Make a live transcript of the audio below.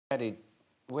Eddie,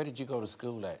 where did you go to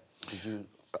school at? Did you?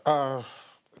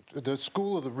 The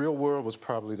School of the Real World was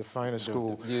probably the finest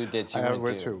school I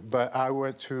went to. But I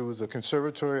went to the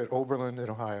Conservatory at Oberlin in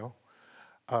Ohio.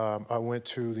 I went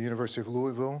to the University of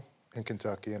Louisville in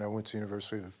Kentucky, and I went to the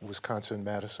University of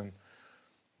Wisconsin-Madison.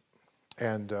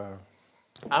 And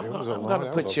I'm going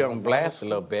to put you on blast a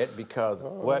little bit because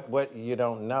what you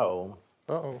don't know.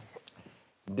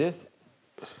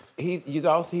 He's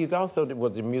also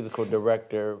was the musical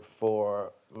director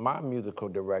for my musical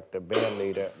director, band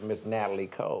leader, Miss Natalie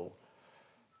Cole.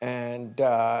 And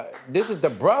this is the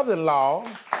brother-in-law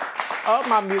of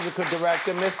my musical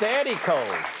director, Mr. Eddie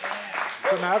Cole.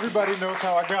 So now everybody knows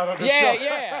how I got on the show.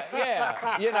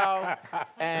 Yeah, you know.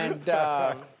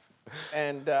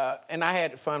 And I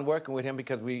had fun working with him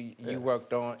because you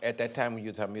worked on, at that time when you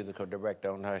was our musical director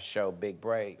on her show, Big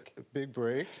Break. Big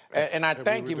Break. And I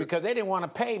thank you because they didn't want to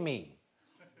pay me.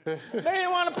 They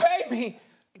didn't want to pay me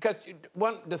because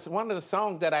one of the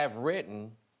songs that I've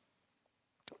written,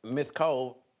 Miss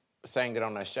Cole sang it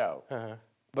on her show.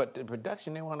 But the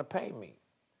production didn't want to pay me.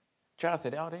 Charles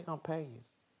said, oh, they're going to pay you.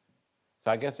 So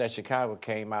I guess that Chicago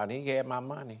came out and he had my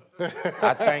money.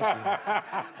 I thank you.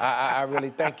 I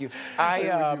really thank you.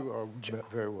 You are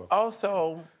very well.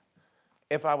 Also,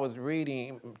 if I was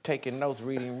taking notes,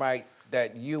 reading right,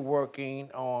 that you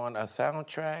working on a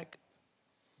soundtrack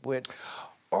with...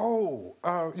 Oh,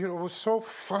 you know, it was so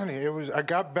funny. I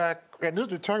got back, and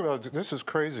this is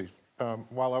crazy.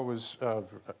 While I was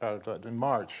in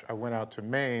March, I went out to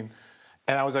Maine,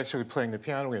 and I was actually playing the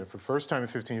piano in it for the first time in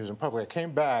 15 years in public. I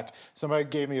came back, somebody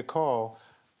gave me a call.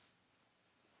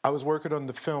 I was working on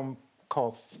the film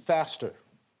called Faster,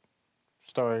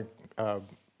 starring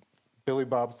Billy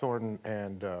Bob Thornton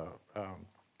and The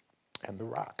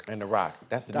Rock. And The Rock.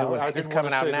 That's the new one. It's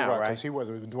coming out now, right? Because he was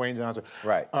Dwayne Johnson.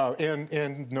 Right.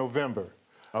 In November.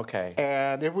 Okay.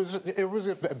 And it was a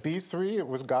B3. It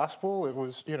was gospel. It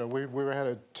was, you know, we had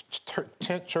a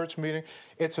tent church meeting.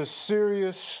 It's a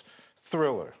serious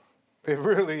thriller. It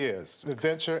really is.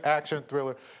 Adventure, action,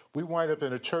 thriller. We wind up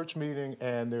in a church meeting,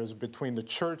 and there's between the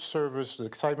church service, the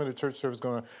excitement of church service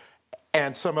going on,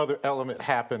 and some other element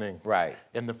happening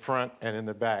in the front and in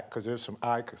the back, because there's some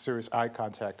serious eye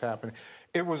contact happening.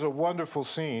 It was a wonderful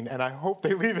scene, and I hope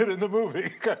they leave it in the movie,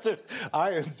 because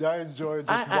I enjoyed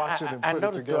just watching them put it together. I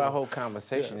noticed through our whole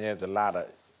conversation, there's a lot of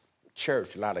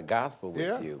church, a lot of gospel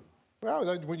with you. Well,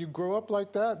 when you grow up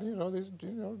like that, you know,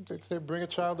 they bring a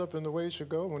child up in the way he should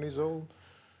go. When he's old,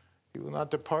 he will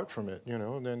not depart from it, you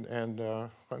know. And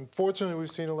unfortunately, we've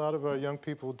seen a lot of our young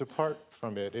people depart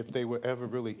from it if they were ever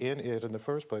really in it in the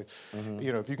first place.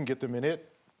 You know, if you can get them in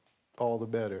it, all the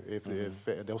better. If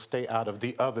they'll stay out of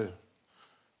the other.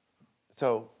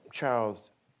 So, Charles,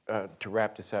 to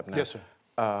wrap this up now. Yes, sir.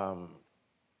 A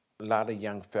lot of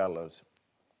young fellas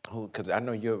who, because I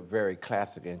know you're very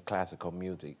classical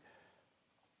music,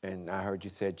 and I heard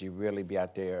you said you really be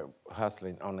out there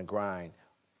hustling on the grind.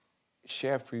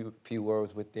 Share a few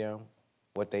words with them,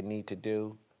 what they need to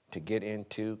do to get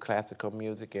into classical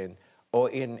music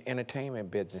or in entertainment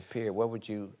business, period. What would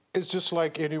you... It's just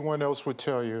like anyone else would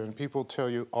tell you, and people tell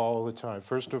you all the time.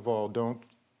 First of all, don't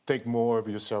think more of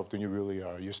yourself than you really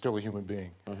are. You're still a human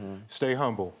being. Stay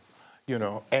humble, you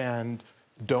know, and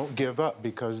don't give up,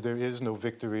 because there is no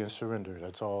victory in surrender.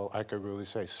 That's all I could really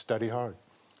say. Study hard.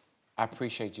 I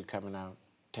appreciate you coming out,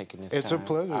 taking this time. It's a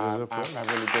pleasure. It's a pleasure. I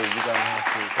really do. You're going to have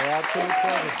to. Absolute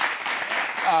pleasure.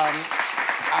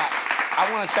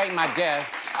 I want to thank my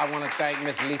guests. I want to thank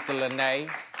Miss Lisa Lene.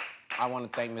 I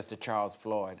want to thank Mr. Charles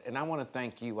Floyd. And I want to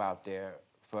thank you out there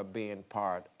for being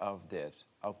part of this,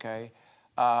 okay?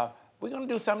 We're going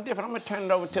to do something different. I'm going to turn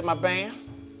it over to my band,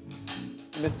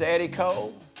 Mr. Eddie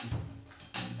Cole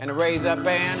and the Raise Up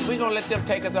Band. We're going to let them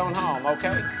take us on home,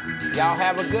 okay? Y'all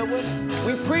have a good one.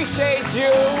 We appreciate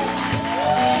you.